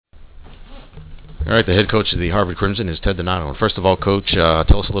All right, the head coach of the Harvard Crimson is Ted Donato. And first of all, Coach,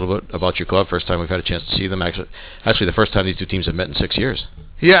 tell us a little bit about your club. First time we've had a chance to see them. Actually, the first time these two teams have met in 6 years.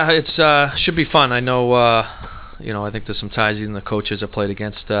 Yeah, it's should be fun. I know, I think there's some ties. Even the coaches have played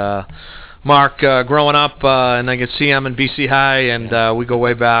against Mark growing up, and I get see him in BC High, and we go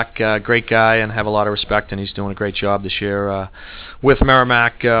way back. Great guy, and have a lot of respect, and he's doing a great job this year with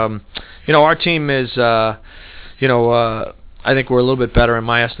Merrimack. Our team is, I think we're a little bit better in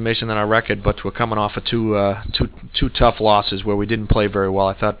my estimation than our record, but we're coming off of two tough losses where we didn't play very well.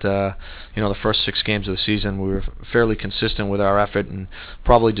 I thought, the first 6 games of the season we were fairly consistent with our effort and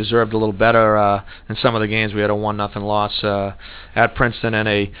probably deserved a little better in some of the games. We had a 1-0 loss at Princeton and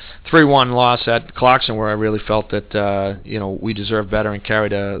a 3-1 loss at Clarkson, where I really felt that we deserved better and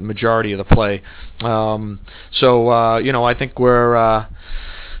carried a majority of the play. I think we're.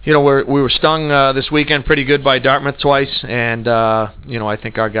 We were stung this weekend pretty good by Dartmouth twice, and I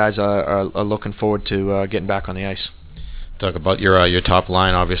think our guys are looking forward to getting back on the ice. Talk about your top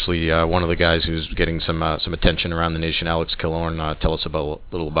line. Obviously, one of the guys who's getting some attention around the nation, Alex Killorn. Tell us a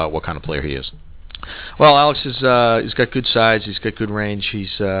little about what kind of player he is. Well, Alex he's got good size. He's got good range. He's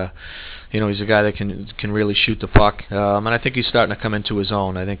he's a guy that can really shoot the puck, and I think he's starting to come into his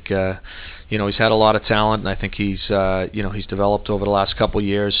own. I think he's had a lot of talent, and I think he's developed over the last couple of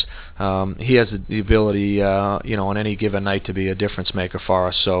years. He has the ability on any given night to be a difference maker for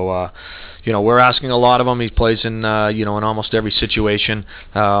us. So we're asking a lot of him. He plays in in almost every situation.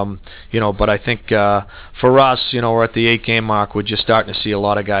 But I think for us, we're at the 8-game mark. We're just starting to see a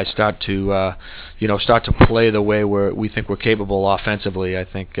lot of guys start to play the way we think we're capable offensively. I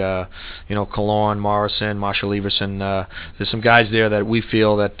think Killorn, Morrison, Marshall Everson. There's some guys there that we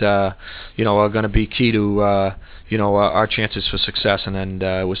feel that are going to be key to our chances for success. And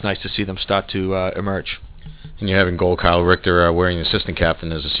it was nice to see them start to emerge. And you have in goal Kyle Richter wearing the assistant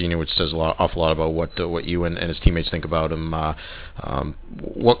captain as a senior, which says awful lot about what you and his teammates think about him.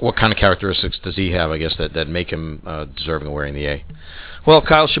 What kind of characteristics does he have, I guess, that make him deserving of wearing the A? Well,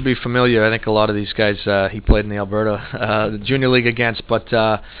 Kyle should be familiar. I think a lot of these guys he played in the Alberta Junior League against. But,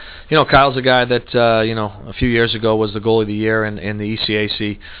 Kyle's a guy that, a few years ago was the goalie of the year in the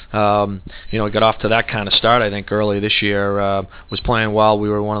ECAC. He got off to that kind of start, I think, early this year. Was playing well. We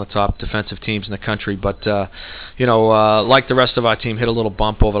were one of the top defensive teams in the country. But, like the rest of our team, hit a little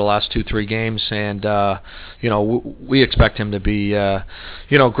bump over the last 2-3 games. And, we expect him to be,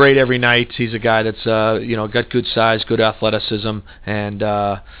 great every night. He's a guy that's, got good size, good athleticism, and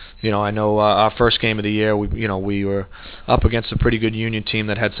I know our first game of the year, we were up against a pretty good Union team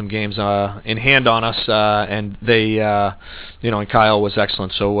that had some games in hand on us, and they, and Kyle was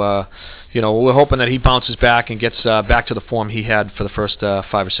excellent. So, we're hoping that he bounces back and gets back to the form he had for the first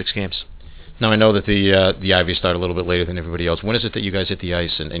 5 or 6 games. Now, I know that the Ivy start a little bit later than everybody else. When is it that you guys hit the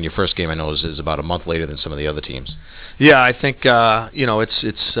ice? And your first game, I know, is about a month later than some of the other teams. Yeah, I think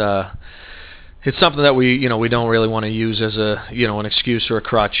it's something that we don't really want to use as an excuse or a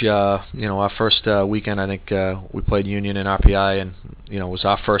crutch. Our first weekend, I think we played Union and RPI, and it was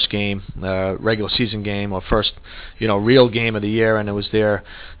our first game, regular season game, our first real game of the year, and it was their,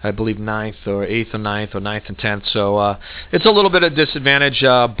 I believe, 9th or 8th or 9th or 9th and 10th. So it's a little bit of disadvantage,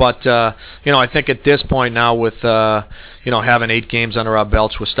 but I think at this point now with having 8 games under our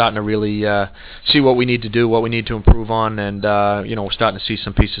belts, we're starting to really see what we need to do, what we need to improve on, and we're starting to see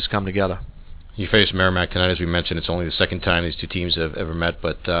some pieces come together. You face Merrimack tonight, as we mentioned. It's only the second time these two teams have ever met,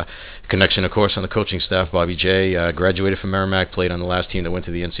 but connection, of course, on the coaching staff. Bobby J. Graduated from Merrimack, played on the last team that went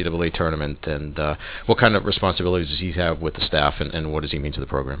to the NCAA tournament. And what kind of responsibilities does he have with the staff, and what does he mean to the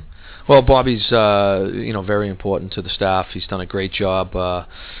program? Well, Bobby's very important to the staff. He's done a great job.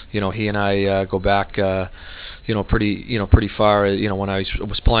 He and I go back pretty far. When I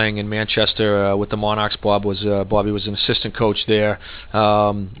was playing in Manchester with the Monarchs, Bobby was an assistant coach there.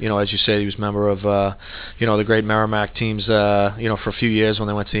 As you said, he was a member of the great Merrimack teams for a few years when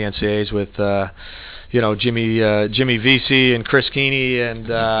they went to the NCAAs with Jimmy Vesey and Chris Keeney, and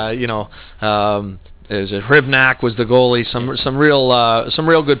Hribnak was the goalie. Some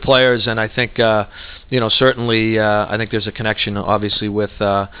real good players, and I think certainly I think there's a connection obviously with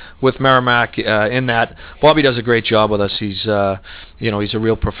Merrimack in that Bobby does a great job with us. He's he's a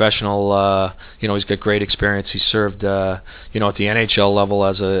real professional. He's got great experience. He served at the NHL level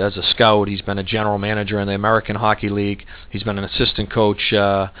as a scout. He's been a general manager in the American Hockey League. He's been an assistant coach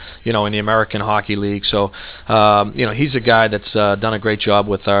in the American Hockey League. So he's a guy that's done a great job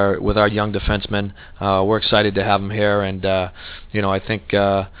with our young defensemen. We're excited to have him here, and I think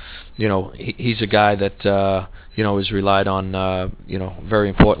he's a guy that is relied on very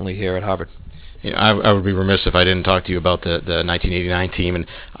importantly here at Harvard. I would be remiss if I didn't talk to you about the 1989 team. And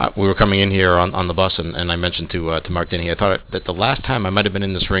we were coming in here on the bus, and I mentioned to Mark Denny, I thought that the last time I might have been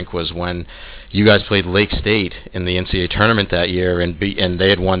in this rink was when you guys played Lake State in the NCAA tournament that year, and they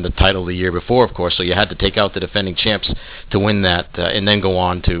had won the title the year before, of course. So you had to take out the defending champs to win that, and then go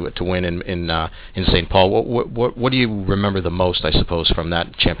on to win in St. Paul. What do you remember the most, I suppose, from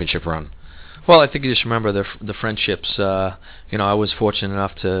that championship run? Well, I think you just remember the friendships. I was fortunate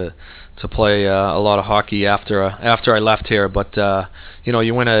enough to play a lot of hockey after I left here, but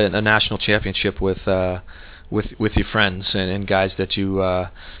you win a national championship with your friends and guys that you're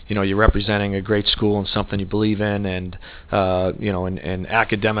representing a great school and something you believe in, and and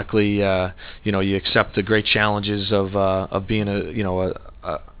academically you accept the great challenges of being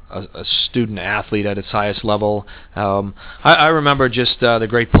a student athlete at its highest level. I remember just the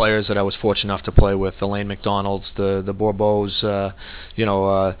great players that I was fortunate enough to play with, the Lane McDonalds, the Bourbeaus.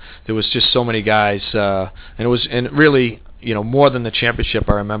 There was just so many guys, and really, more than the championship,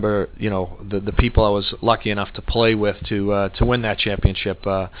 I remember, the people I was lucky enough to play with to win that championship.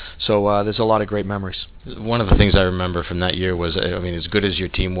 So there's a lot of great memories. One of the things I remember from that year was, as good as your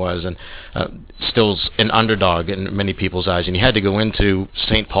team was, and still an underdog in many people's eyes, and you had to go into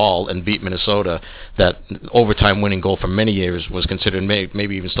St. Paul and beat Minnesota. That overtime winning goal for many years was considered,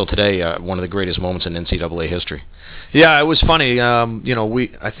 maybe even still today, one of the greatest moments in NCAA history. Yeah, it was funny.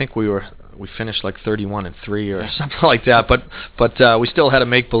 I think we finished like 31-3 or something like that, but we still had to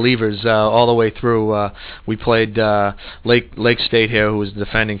make believers all the way through. We played Lake State here, who was the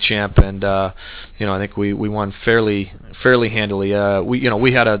defending champ, and I think we won fairly handily.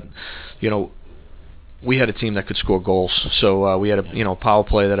 We had a team that could score goals, so we had a power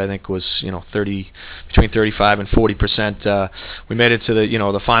play that I think was between 35 and 40%. We made it to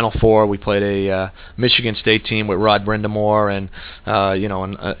the Final Four. We played a Michigan State team with Rod Brindamore and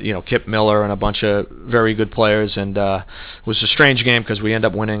Kip Miller and a bunch of very good players, and it was a strange game because we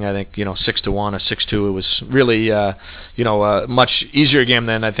ended up winning, I think 6-1 or 6-2. It was really a much easier game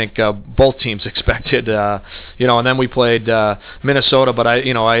than I think both teams expected. And then we played Minnesota, but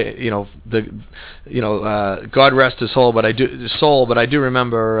God rest his soul, but I do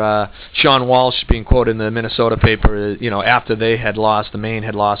remember Sean Walsh being quoted in the Minnesota paper, after they had lost, the Maine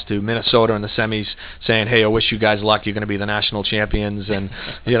had lost to Minnesota in the semis, saying, "Hey, I wish you guys luck. You're going to be the national champions." And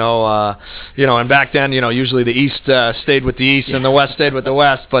and back then, usually the East stayed with the East and the West stayed with the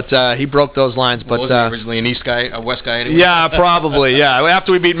West, but he broke those lines. But was he originally an East guy, a West guy? Anyway? Yeah, probably. Yeah,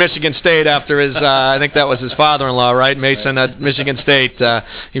 after we beat Michigan State, after his, I think that was his father-in-law, right, Mason at Michigan State. There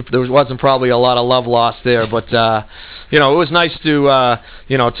wasn't probably a lot of love lost there, but it was nice to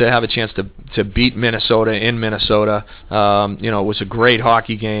have a chance to beat Minnesota in Minnesota. It was a great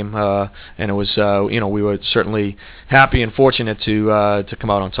hockey game, and it was we were certainly happy and fortunate to come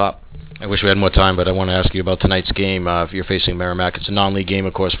out on top. I wish we had more time, but I want to ask you about tonight's game. If you're facing Merrimack, it's a non-league game,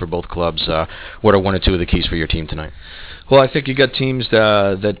 of course, for both clubs. What are one or two of the keys for your team tonight? Well, I think you got teams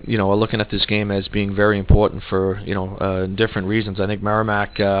that are looking at this game as being very important for different reasons. I think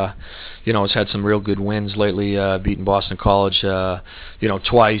Merrimack has had some real good wins lately, beating Boston College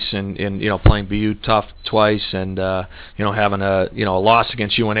twice, and playing BU tough twice, and having a loss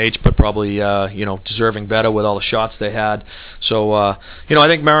against UNH, but probably deserving better with all the shots they had. So I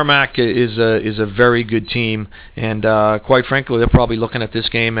think Merrimack is a very good team, and quite frankly, they're probably looking at this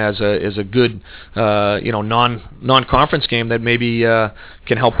game as a good non-conference game that maybe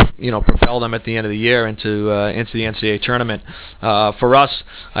can help propel them at the end of the year into the NCAA tournament. For us,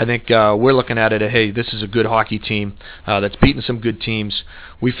 I think we're looking at it as, hey, this is a good hockey team that's beaten some good teams.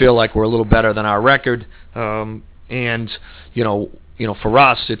 We feel like we're a little better than our record, and for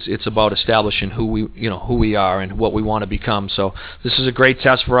us, it's about establishing who we are and what we want to become. So this is a great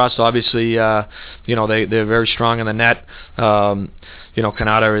test for us. Obviously, they're very strong in the net.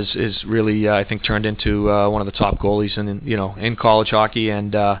 Kanata is really I think turned into one of the top goalies in college hockey,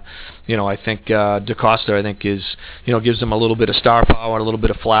 and I think DaCosta is gives them a little bit of star power and a little bit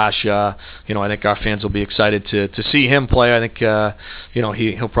of flash. I think our fans will be excited to see him play. I think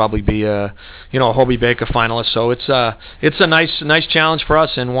he'll probably be a Hobey Baker finalist. So it's a nice challenge for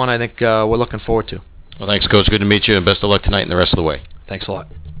us, and one I think we're looking forward to. Well, thanks, Coach. Good to meet you, and best of luck tonight and the rest of the way. Thanks a lot.